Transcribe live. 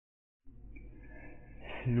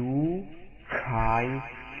Hlu, Kai,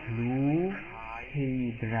 Hlu,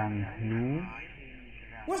 Hebrang, Hlu.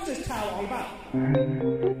 What's this tower all about?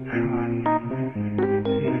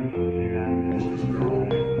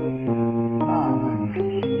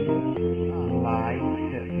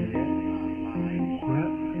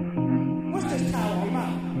 What's this tower all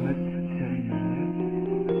about?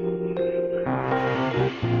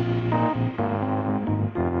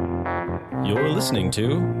 You're listening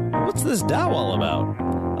to What's This Tao All About?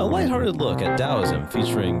 A lighthearted look at Taoism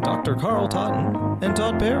featuring Dr. Carl Totten and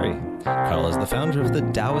Todd Perry. Carl is the founder of the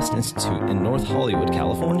Taoist Institute in North Hollywood,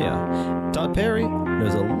 California. Todd Perry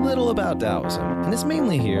knows a little about Taoism and is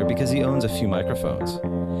mainly here because he owns a few microphones.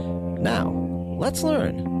 Now, let's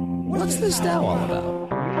learn. What's this Tao all about?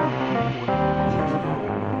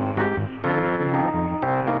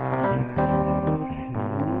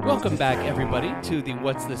 Welcome back, everybody, to the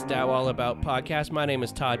What's This Tao All About podcast. My name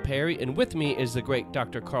is Todd Perry, and with me is the great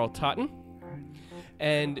Dr. Carl Totten.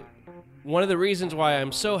 And one of the reasons why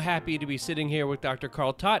I'm so happy to be sitting here with Dr.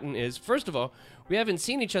 Carl Totten is, first of all, we haven't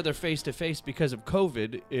seen each other face-to-face because of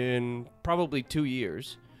COVID in probably 2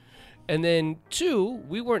 years. And then, two,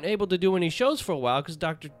 we weren't able to do any shows for a while because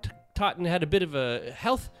Dr. Totten had a bit of a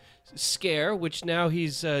health scare, which now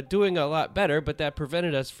he's doing a lot better, but that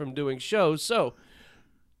prevented us from doing shows. So,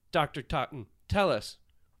 Dr. Totten, tell us,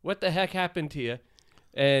 what the heck happened to you,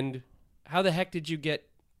 and how the heck did you get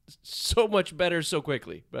so much better so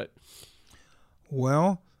quickly?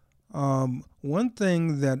 Well, one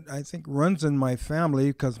thing that I think runs in my family,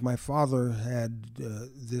 because my father had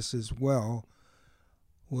this as well,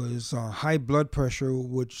 was high blood pressure,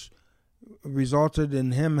 which resulted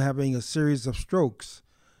in him having a series of strokes.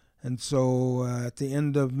 And so at the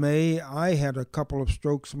end of May, I had a couple of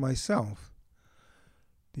strokes myself.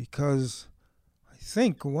 Because I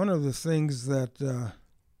think one of the things that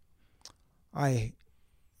I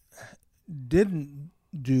didn't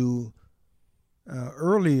do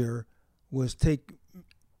earlier was take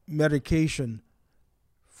medication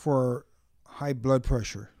for high blood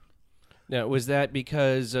pressure. Now, was that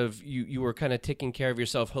because of you were kind of taking care of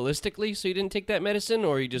yourself holistically, so you didn't take that medicine,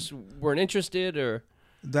 or you just weren't interested, or?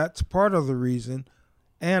 That's part of the reason.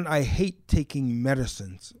 And I hate taking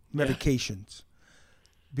medications. Yeah.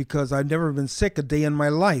 Because I've never been sick a day in my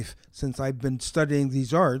life since I've been studying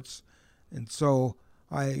these arts. And so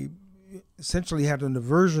I essentially had an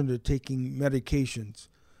aversion to taking medications.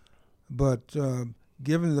 But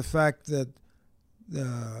given the fact that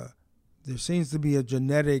there seems to be a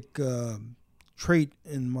genetic trait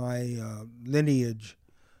in my lineage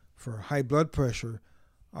for high blood pressure,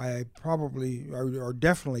 I probably or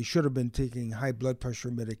definitely should have been taking high blood pressure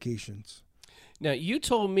medications. Now, you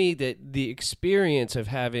told me that the experience of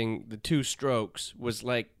having the two strokes was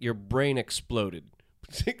like your brain exploded.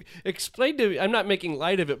 Explain to me. I'm not making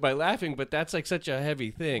light of it by laughing, but that's like such a heavy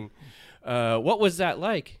thing. What was that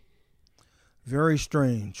like? Very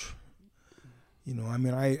strange. You know, I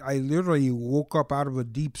mean, I literally woke up out of a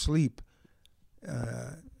deep sleep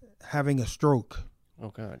having a stroke. Oh,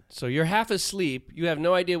 God. So you're half asleep. You have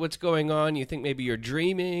no idea what's going on. You think maybe you're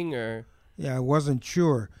dreaming or... Yeah, I wasn't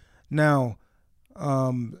sure. Now...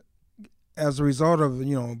 as a result of,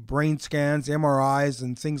 brain scans, MRIs,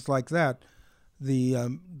 and things like that,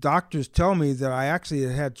 the doctors tell me that I actually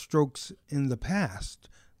had strokes in the past.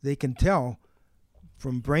 They can tell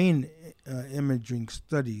from brain imaging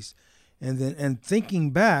studies. And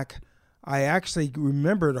thinking back, I actually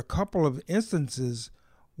remembered a couple of instances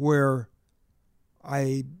where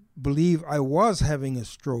I believe I was having a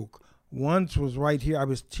stroke. Once was right here. I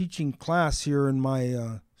was teaching class here in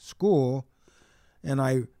my school, and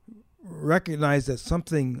I recognized that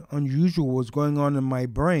something unusual was going on in my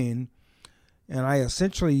brain, and I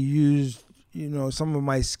essentially used, some of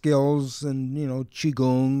my skills and,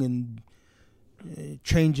 Qigong and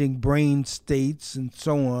changing brain states and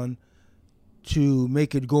so on to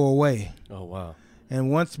make it go away. Oh, wow.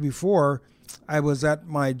 And once before, I was at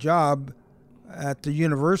my job at the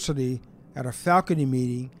university at a faculty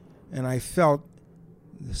meeting, and I felt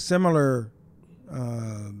similar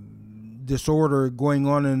disorder going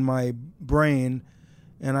on in my brain,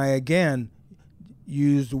 and I again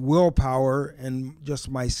used willpower and just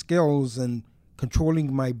my skills and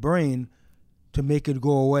controlling my brain to make it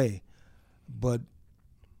go away. But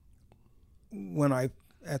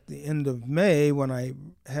at the end of May, when I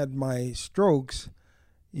had my strokes,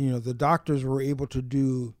 the doctors were able to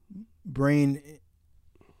do brain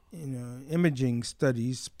imaging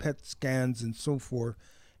studies, PET scans and so forth,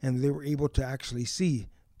 and they were able to actually see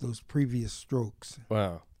those previous strokes.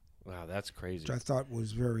 Wow. Wow, that's crazy. which I thought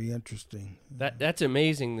was very interesting. That's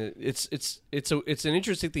amazing. That it's an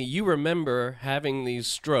interesting thing. You remember having these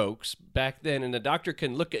strokes back then, and the doctor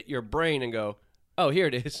can look at your brain and go, "Oh, here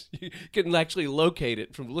it is." You can actually locate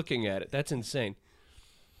it from looking at it. That's insane.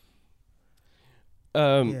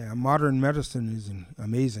 Yeah, modern medicine is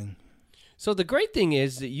amazing. So the great thing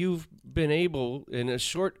is that you've been able, in a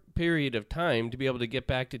short period of time, to be able to get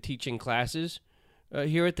back to teaching classes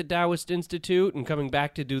here at the Taoist Institute and coming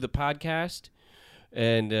back to do the podcast.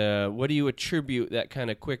 And what do you attribute that kind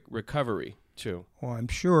of quick recovery to? Well, I'm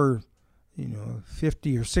sure,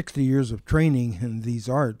 50 or 60 years of training in these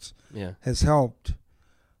arts has helped.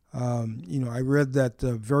 I read that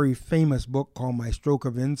very famous book called My Stroke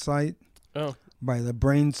of Insight by the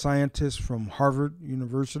brain scientist from Harvard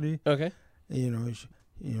University. Okay.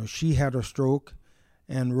 She had a stroke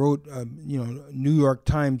and wrote a New York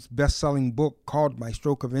Times best-selling book called My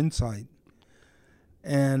Stroke of Insight.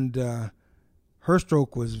 And her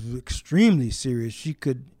stroke was extremely serious. She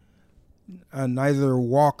could neither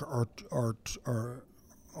walk or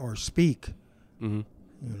speak. Mm-hmm.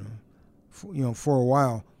 For a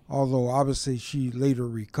while. Although obviously she later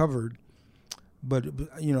recovered. But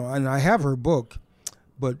and I have her book.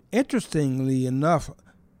 But interestingly enough,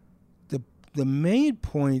 the main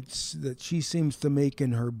points that she seems to make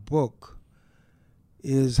in her book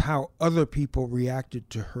is how other people reacted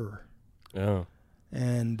to her. Oh.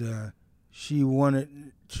 And she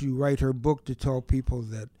wanted to write her book to tell people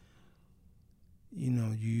that,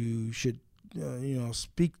 you should,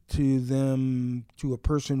 speak to them, to a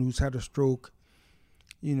person who's had a stroke,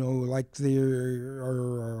 like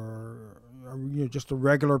they're just a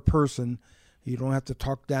regular person. You don't have to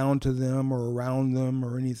talk down to them or around them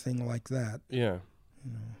or anything like that. Yeah.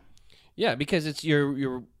 Yeah, because it's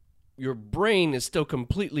your brain is still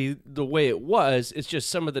completely the way it was. It's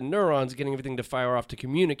just some of the neurons getting everything to fire off to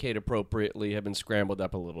communicate appropriately have been scrambled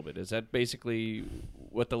up a little bit. Is that basically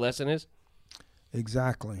what the lesson is?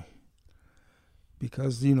 Exactly.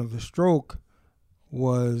 Because, the stroke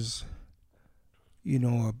was,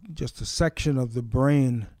 just a section of the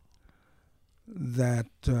brain that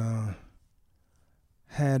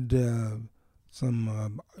had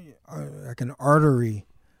some like an artery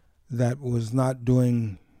that was not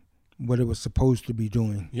doing what it was supposed to be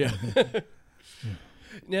doing. Yeah.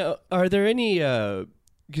 Now, are there any,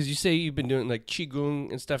 because you say you've been doing like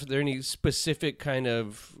Qigong and stuff, are there any specific kind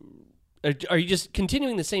of, are you just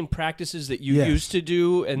continuing the same practices that you used to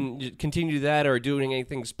do and continue that, or doing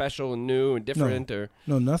anything special and new and different?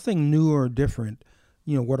 No, nothing new or different.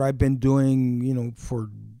 What I've been doing, for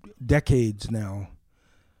decades now.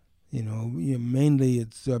 Mainly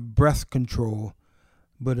it's breath control,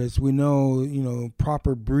 but as we know,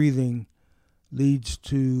 proper breathing leads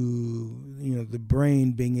to the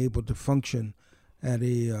brain being able to function at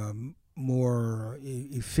a more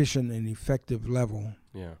efficient and effective level.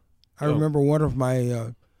 Yeah, I remember one of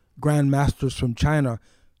my grandmasters from China.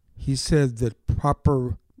 He said that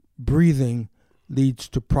proper breathing leads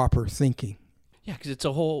to proper thinking. Yeah, because it's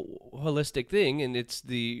a whole holistic thing, and it's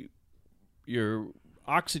your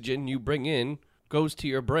oxygen you bring in goes to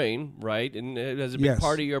your brain, right? And it has a big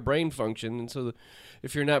part of your brain function. And so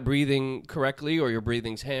if you're not breathing correctly, or your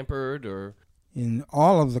breathing's hampered, or... In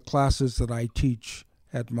all of the classes that I teach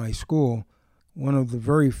at my school, one of the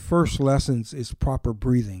very first lessons is proper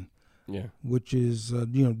breathing. Yeah. Which is,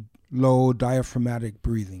 low diaphragmatic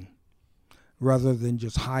breathing, rather than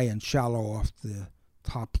just high and shallow off the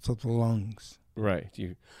tops of the lungs. Right.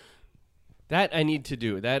 That I need to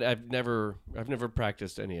do. That I've never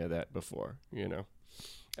practiced any of that before.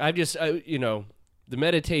 I've just the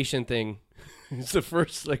meditation thing is the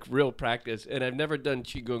first real practice, and I've never done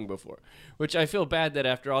Qigong before, which I feel bad that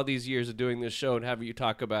after all these years of doing this show and having you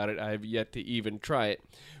talk about it, I have yet to even try it.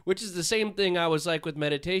 Which is the same thing I was like with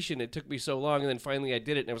meditation. It took me so long, and then finally I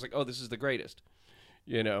did it, and I was like, oh, this is the greatest.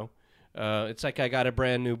 It's like I got a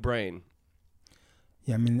brand new brain.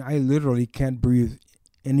 Yeah, I literally can't breathe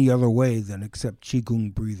any other way than except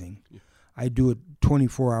Qigong breathing. Yeah. I do it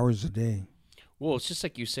 24 hours a day. Well, it's just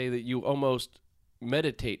like you say that you almost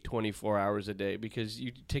meditate 24 hours a day, because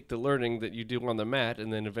you take the learning that you do on the mat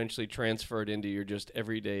and then eventually transfer it into your just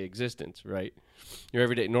everyday existence, right? Your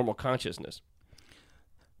everyday normal consciousness.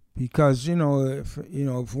 Because,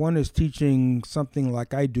 if one is teaching something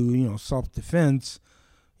like I do, self-defense,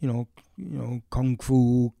 kung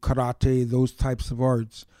fu, karate, those types of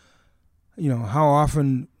arts, how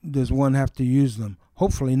often does one have to use them?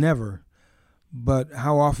 Hopefully never. But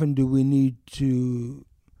how often do we need to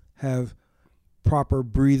have proper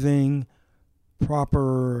breathing,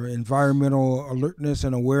 proper environmental alertness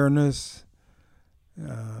and awareness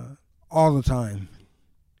all the time?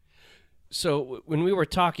 So when we were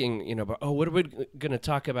talking, about, what are we going to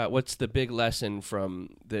talk about? What's the big lesson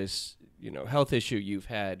from this, health issue you've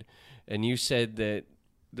had? And you said that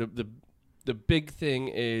the big thing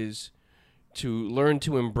is to learn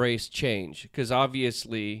to embrace change, because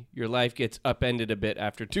obviously your life gets upended a bit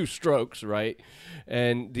after 2 strokes, right?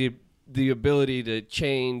 And the ability to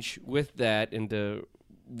change with that and to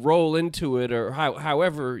roll into it, or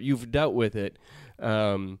however you've dealt with it,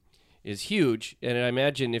 is huge. And I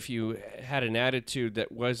imagine if you had an attitude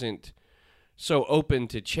that wasn't so open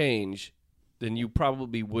to change, then you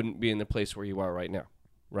probably wouldn't be in the place where you are right now,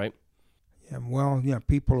 right? Yeah, well,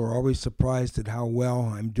 people are always surprised at how well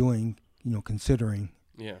I'm doing, considering.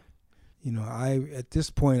 Yeah. At this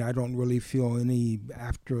point, I don't really feel any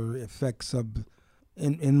after effects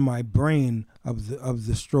in my brain of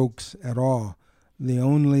the strokes at all. The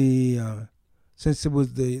only since it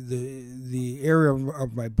was the area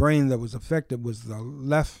of my brain that was affected was the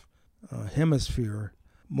left hemisphere,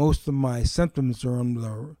 most of my symptoms are on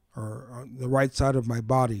the right side of my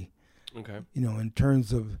body. Okay. In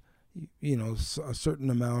terms of a certain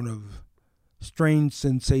amount of strange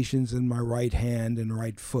sensations in my right hand and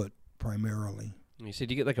right foot primarily. You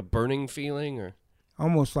said you get like a burning feeling, or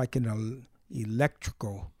almost like an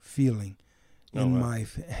electrical feeling in my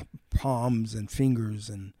palms and fingers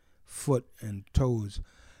and foot and toes,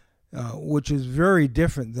 which is very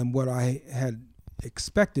different than what I had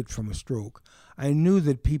expected from a stroke. I knew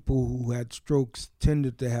that people who had strokes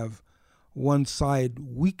tended to have one side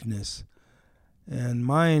weakness, and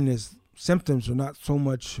symptoms are not so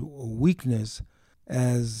much weakness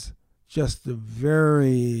as just the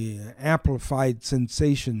very amplified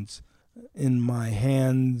sensations in my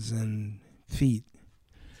hands and feet.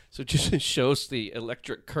 So it just shows the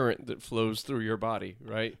electric current that flows through your body,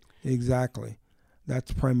 right? Exactly.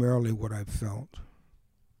 That's primarily what I've felt.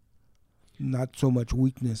 Not so much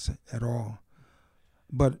weakness at all.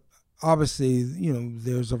 But obviously,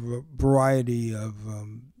 there's a variety of,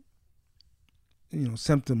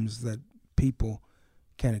 symptoms that people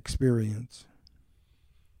can experience.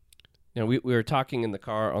 Now, we were talking in the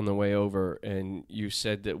car on the way over, and you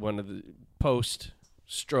said that one of the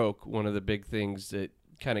post-stroke, one of the big things that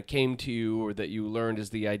kind of came to you or that you learned is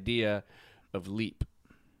the idea of LEAP.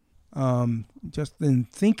 Just in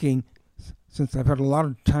thinking, since I've had a lot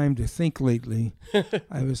of time to think lately,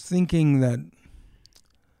 I was thinking that,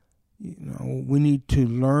 we need to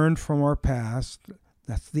learn from our past.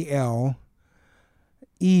 That's the L.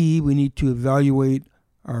 E, we need to evaluate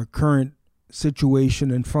our current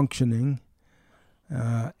situation and functioning.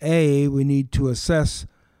 A, we need to assess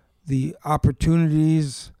the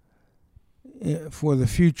opportunities for the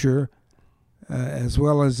future, as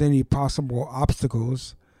well as any possible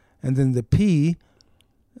obstacles. And then the P,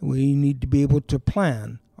 we need to be able to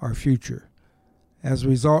plan our future as a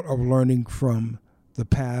result of learning from the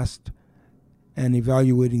past and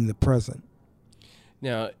evaluating the present.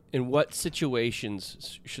 Now, in what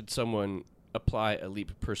situations should someone apply a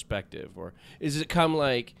LEAP perspective? Or is it come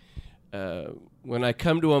like when I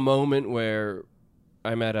come to a moment where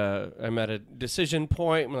I'm at a decision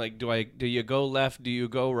point, I'm like, do you go left? Do you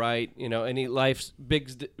go right? Any life's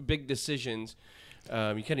big decisions.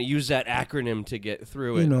 You kind of use that acronym to get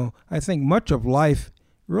through it. I think much of life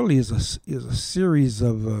really is a series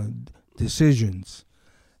of decisions.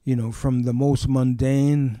 From the most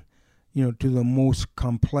mundane, to the most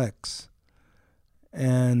complex,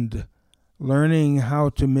 and learning how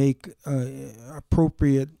to make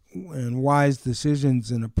appropriate and wise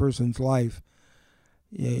decisions in a person's life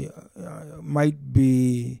might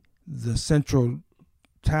be the central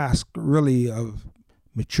task, really, of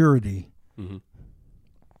maturity. Mm-hmm.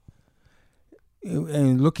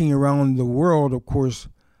 And looking around the world, of course,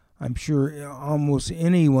 I'm sure almost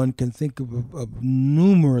anyone can think of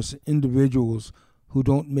numerous individuals who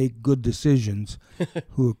don't make good decisions,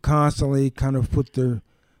 who constantly kind of put their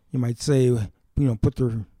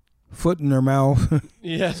foot in their mouth,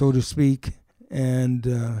 yeah, so to speak,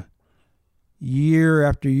 and year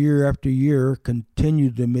after year after year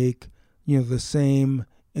continue to make the same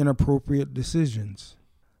inappropriate decisions.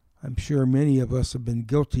 I'm sure many of us have been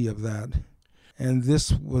guilty of that, and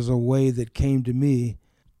this was a way that came to me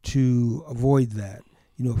to avoid that.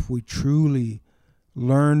 If we truly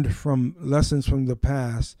learned from lessons from the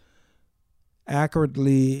past,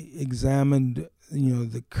 accurately examined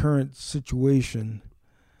the current situation,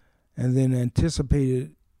 and then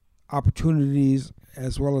anticipated opportunities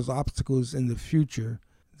as well as obstacles in the future,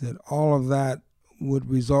 that all of that would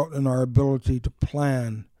result in our ability to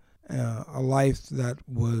plan a life that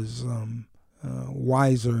was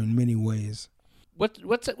wiser in many ways.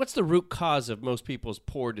 what's the root cause of most people's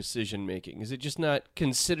poor decision making? Is it just not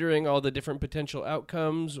considering all the different potential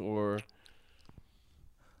outcomes, or?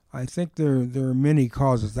 I think there are many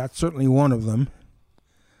causes. That's certainly one of them.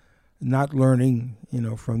 Not learning,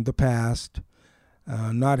 from the past,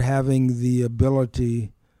 not having the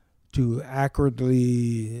ability to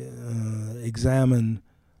accurately examine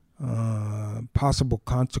possible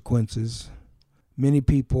consequences. Many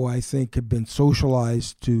people, I think, have been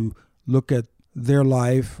socialized to look at their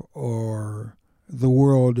life or the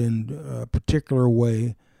world in a particular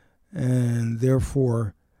way, and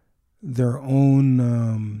therefore their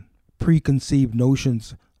own preconceived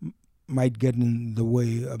notions might get in the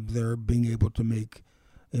way of their being able to make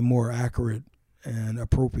a more accurate and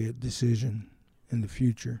appropriate decision in the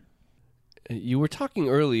future. You were talking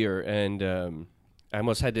earlier, and I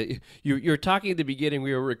almost had to. You were talking at the beginning.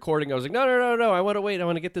 We were recording. I was like, no. I want to wait. I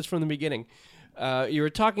want to get this from the beginning. You were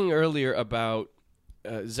talking earlier about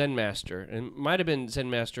Zen Master, and it might have been Zen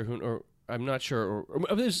Master, or I'm not sure, or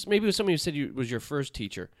maybe it was somebody who said you was your first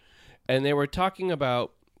teacher, and they were talking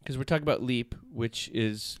about, because we're talking about Leap, which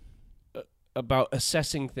is about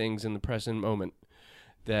assessing things in the present moment,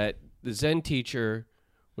 that the Zen teacher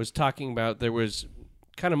was talking about there was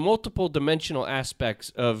kind of multiple dimensional aspects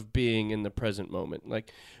of being in the present moment.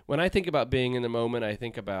 Like when I think about being in the moment, I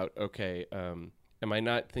think about, okay, am I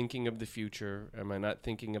not thinking of the future? Am I not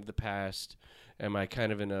thinking of the past? Am I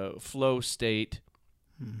kind of in a flow state?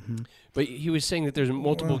 Mm-hmm. But he was saying that there's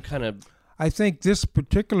multiple kind of... I think this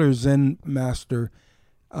particular Zen master,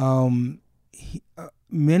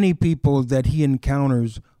 many people that he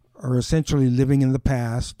encounters are essentially living in the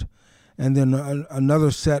past, and then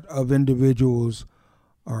another set of individuals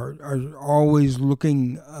are always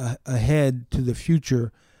looking ahead to the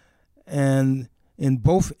future, and in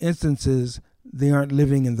both instances, they aren't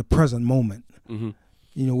living in the present moment, mm-hmm.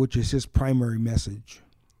 Which is his primary message.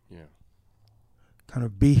 Yeah. Kind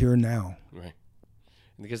of be here now. Right.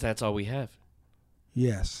 Because that's all we have.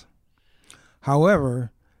 Yes.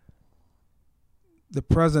 However, the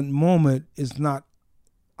present moment is not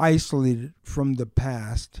isolated from the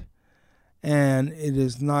past, and it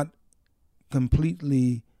is not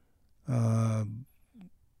completely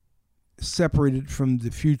separated from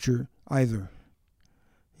the future either.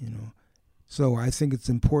 So I think it's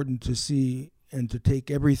important to see and to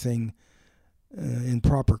take everything in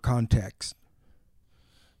proper context,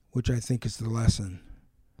 which I think is the lesson.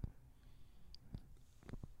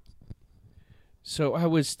 So I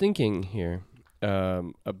was thinking here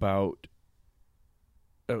about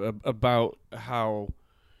how,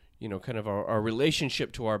 kind of our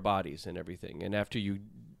relationship to our bodies and everything. And after you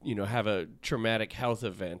have a traumatic health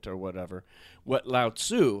event or whatever, what Lao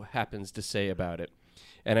Tzu happens to say about it.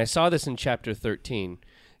 And I saw this in chapter 13.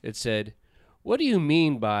 It said, "What do you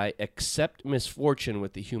mean by accept misfortune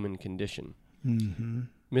with the human condition? Mm-hmm.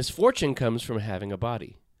 Misfortune comes from having a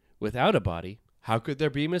body. Without a body, how could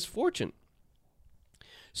there be misfortune?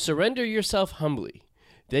 Surrender yourself humbly.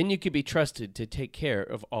 Then you could be trusted to take care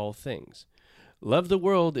of all things. Love the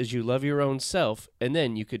world as you love your own self, and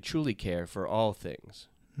then you could truly care for all things."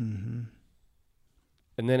 Mm-hmm.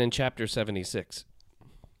 And then in chapter 76,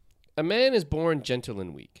 "A man is born gentle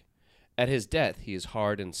and weak. At his death he is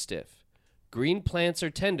hard and stiff. Green plants are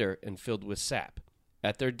tender and filled with sap.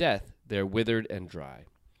 At their death they are withered and dry.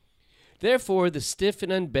 Therefore the stiff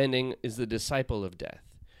and unbending is the disciple of death.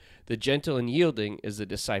 The gentle and yielding is the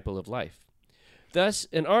disciple of life. Thus,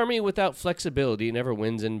 an army without flexibility never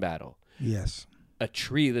wins in battle. Yes. A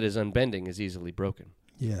tree that is unbending is easily broken.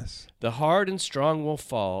 Yes. The hard and strong will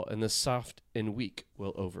fall, and the soft and weak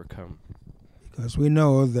will overcome." Because we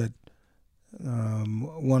know that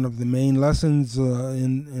one of the main lessons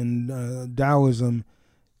in Taoism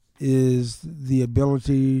is the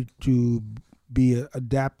ability to be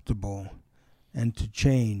adaptable and to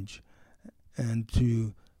change and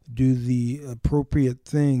to do the appropriate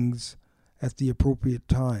things at the appropriate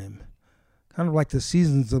time. Kind of like the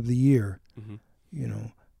seasons of the year. Mm-hmm.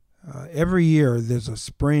 Every year there's a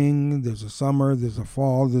spring, there's a summer, there's a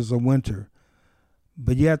fall, there's a winter.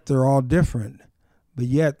 But yet they're all different. But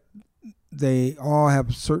yet they all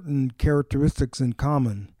have certain characteristics in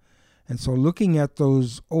common. And so looking at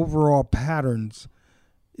those overall patterns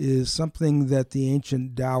is something that the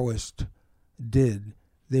ancient Taoists did.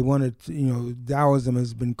 They wanted to, Taoism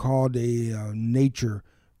has been called a nature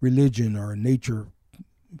religion or a nature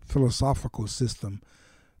philosophical system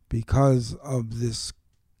because of this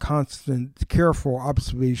constant, careful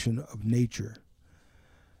observation of nature.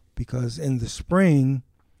 Because in the spring,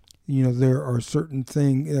 there are certain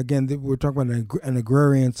things, again, we're talking about an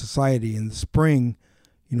agrarian society. In the spring,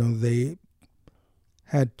 they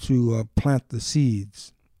had to plant the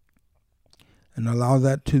seeds and allow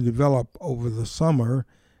that to develop over the summer,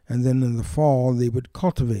 and then in the fall they would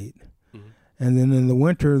cultivate. Mm-hmm. And then in the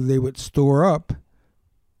winter they would store up.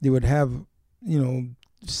 They would have,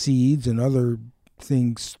 seeds and other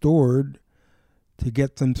things stored to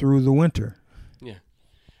get them through the winter. Yeah.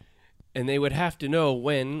 And they would have to know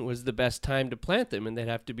when was the best time to plant them, and they'd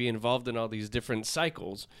have to be involved in all these different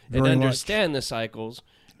cycles and understand the cycles.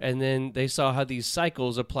 And then they saw how these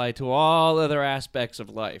cycles apply to all other aspects of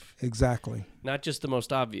life. Exactly. Not just the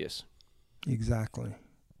most obvious. Exactly.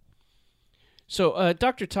 So,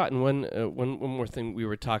 Dr. Totten, one more thing we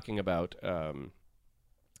were talking about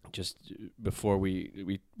just before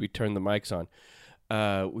we turned the mics on.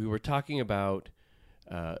 We were talking about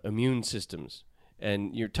immune systems.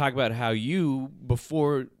 And you're talking about how you,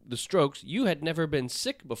 before the strokes, you had never been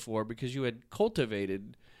sick before because you had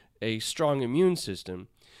cultivated a strong immune system.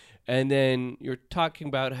 And then you're talking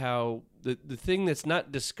about how the thing that's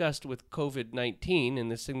not discussed with COVID-19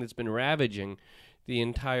 and this thing that's been ravaging the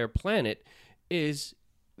entire planet is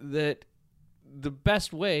that the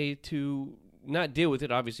best way to not deal with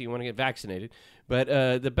it, obviously you want to get vaccinated, but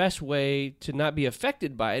the best way to not be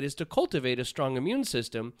affected by it is to cultivate a strong immune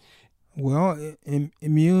system. Well,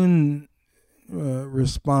 immune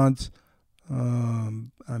response,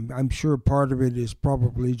 I'm sure part of it is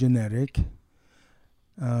probably genetic.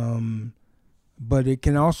 But it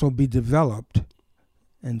can also be developed,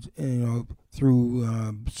 and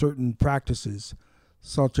through certain practices,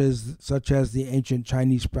 such as the ancient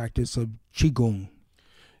Chinese practice of Qigong.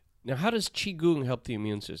 Now, how does Qigong help the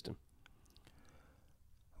immune system?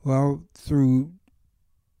 Well, through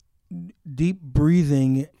deep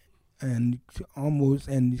breathing and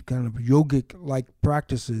kind of yogic-like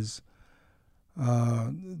practices,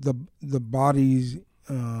 the body's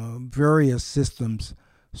various systems,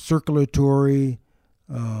 circulatory,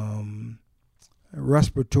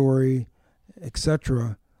 respiratory,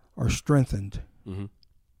 etc., are strengthened. Mm-hmm.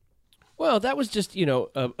 Well, that was just,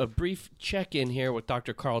 a brief check-in here with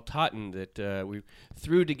Dr. Carl Totten that we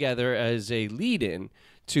threw together as a lead-in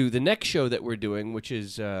to the next show that we're doing, which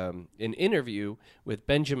is an interview with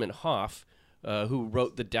Benjamin Hoff, who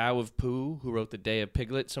wrote The Tao of Pooh, who wrote The Day of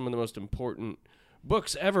Piglet, some of the most important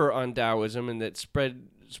books ever on Taoism, and that spread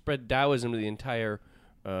Taoism to the entire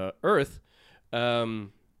earth.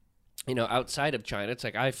 Outside of China. It's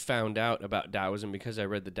like I found out about Taoism because I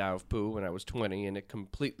read The Tao of Pooh when I was 20, and it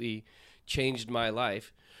completely changed my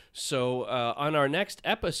life. So on our next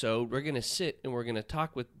episode, we're going to sit and we're going to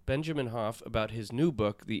talk with Benjamin Hoff about his new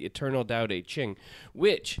book, The Eternal Tao Te Ching,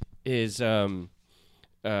 which is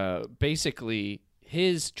basically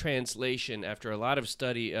his translation after a lot of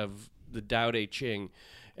study of the Tao Te Ching.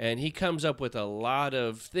 And he comes up with a lot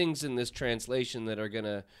of things in this translation that are going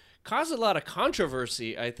to cause a lot of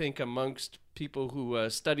controversy, I think, amongst people who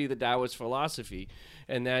study the Taoist philosophy.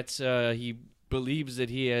 And that's he believes that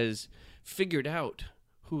he has figured out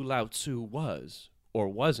who Lao Tzu was or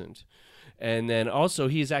wasn't. And then also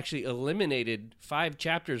he's actually eliminated 5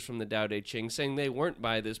 chapters from the Tao Te Ching, saying they weren't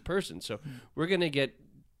by this person. So we're going to get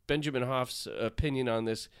Benjamin Hoff's opinion on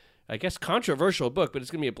this, I guess, controversial book, but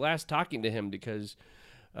it's going to be a blast talking to him because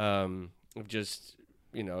of just,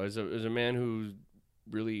 as a man who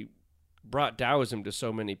really brought Taoism to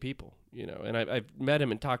so many people, and I've met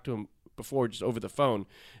him and talked to him before just over the phone,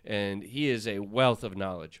 and he is a wealth of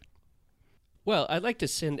knowledge. Well, I'd like to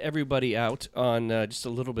send everybody out on just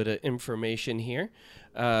a little bit of information here.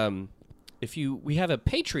 We have a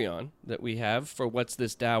Patreon that we have for What's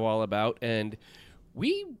This Tao All About, and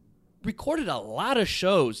we recorded a lot of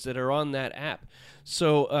shows that are on that app.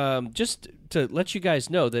 So just to let you guys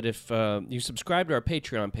know that if you subscribe to our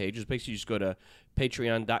Patreon page, it's basically you just go to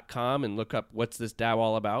patreon.com and look up What's This Tao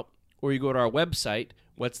All About, or you go to our website,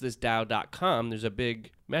 whatsthisdao.com. There's a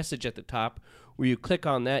big message at the top where you click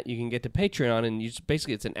on that, you can get to Patreon, and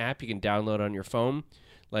basically it's an app you can download on your phone,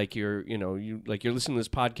 like you're listening to this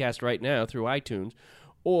podcast right now through iTunes,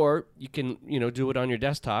 or you can do it on your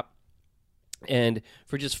desktop. And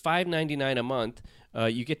for just $5.99 a month,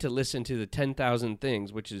 you get to listen to the 10,000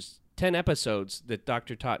 Things, which is 10 episodes that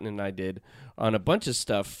Dr. Totten and I did on a bunch of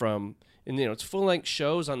stuff from, it's full-length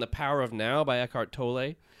shows on The Power of Now by Eckhart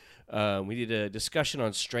Tolle. We did a discussion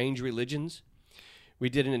on strange religions. We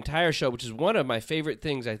did an entire show, which is one of my favorite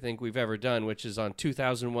things I think we've ever done, which is on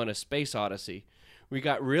 2001: A Space Odyssey. We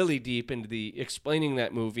got really deep into the explaining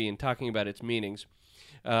that movie and talking about its meanings.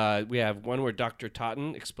 We have one where Dr.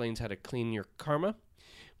 Totten explains how to clean your karma.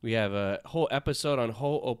 We have a whole episode on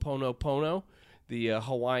Ho'oponopono, the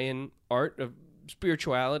Hawaiian art of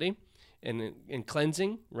spirituality and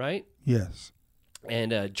cleansing, right? Yes.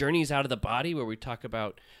 and Journeys Out of the Body, where we talk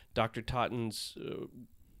about Dr. Totten's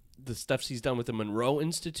the stuff he's done with the Monroe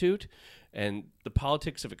Institute, and The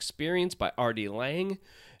Politics of Experience by R.D. Laing,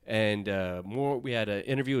 and more. We had an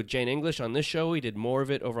interview with Jane English on this show. We did more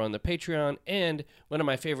of it over on the Patreon, and one of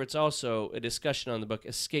my favorites also, a discussion on the book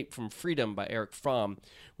Escape from Freedom by Eric Fromm,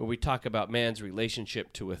 where we talk about man's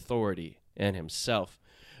relationship to authority and himself.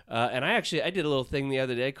 And I did a little thing the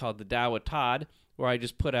other day called the Tao with Todd, where I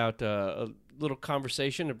just put out a little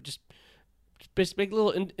conversation of just make a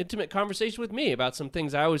little intimate conversation with me about some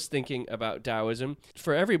things I was thinking about Taoism.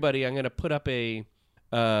 For everybody, I'm going to put up I'm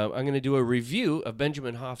going to do a review of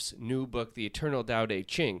Benjamin Hoff's new book, The Eternal Tao Te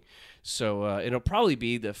Ching. So it'll probably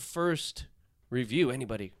be the first review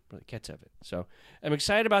anybody really gets of it. So I'm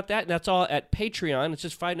excited about that, and that's all at Patreon. It's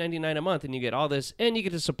just $5.99 a month, and you get all this, and you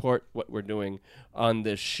get to support what we're doing on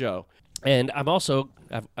this show. And I'm also,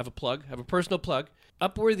 I have a personal plug.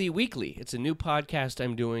 Upworthy Weekly. It's a new podcast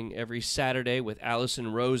I'm doing every Saturday with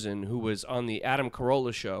Allison Rosen, who was on the Adam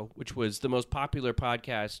Carolla Show, which was the most popular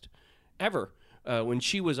podcast ever when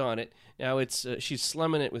she was on it. Now she's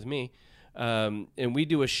slumming it with me. And we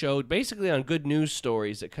do a show basically on good news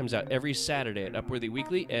stories that comes out every Saturday at Upworthy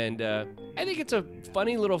Weekly. And I think it's a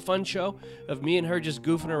funny little fun show of me and her just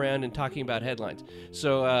goofing around and talking about headlines.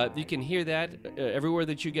 So you can hear that everywhere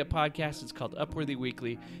that you get podcasts. It's called Upworthy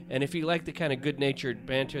Weekly. And if you like the kind of good-natured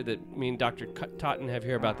banter that me and Dr. Totten have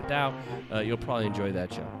here about the Tao, you'll probably enjoy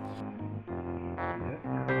that show.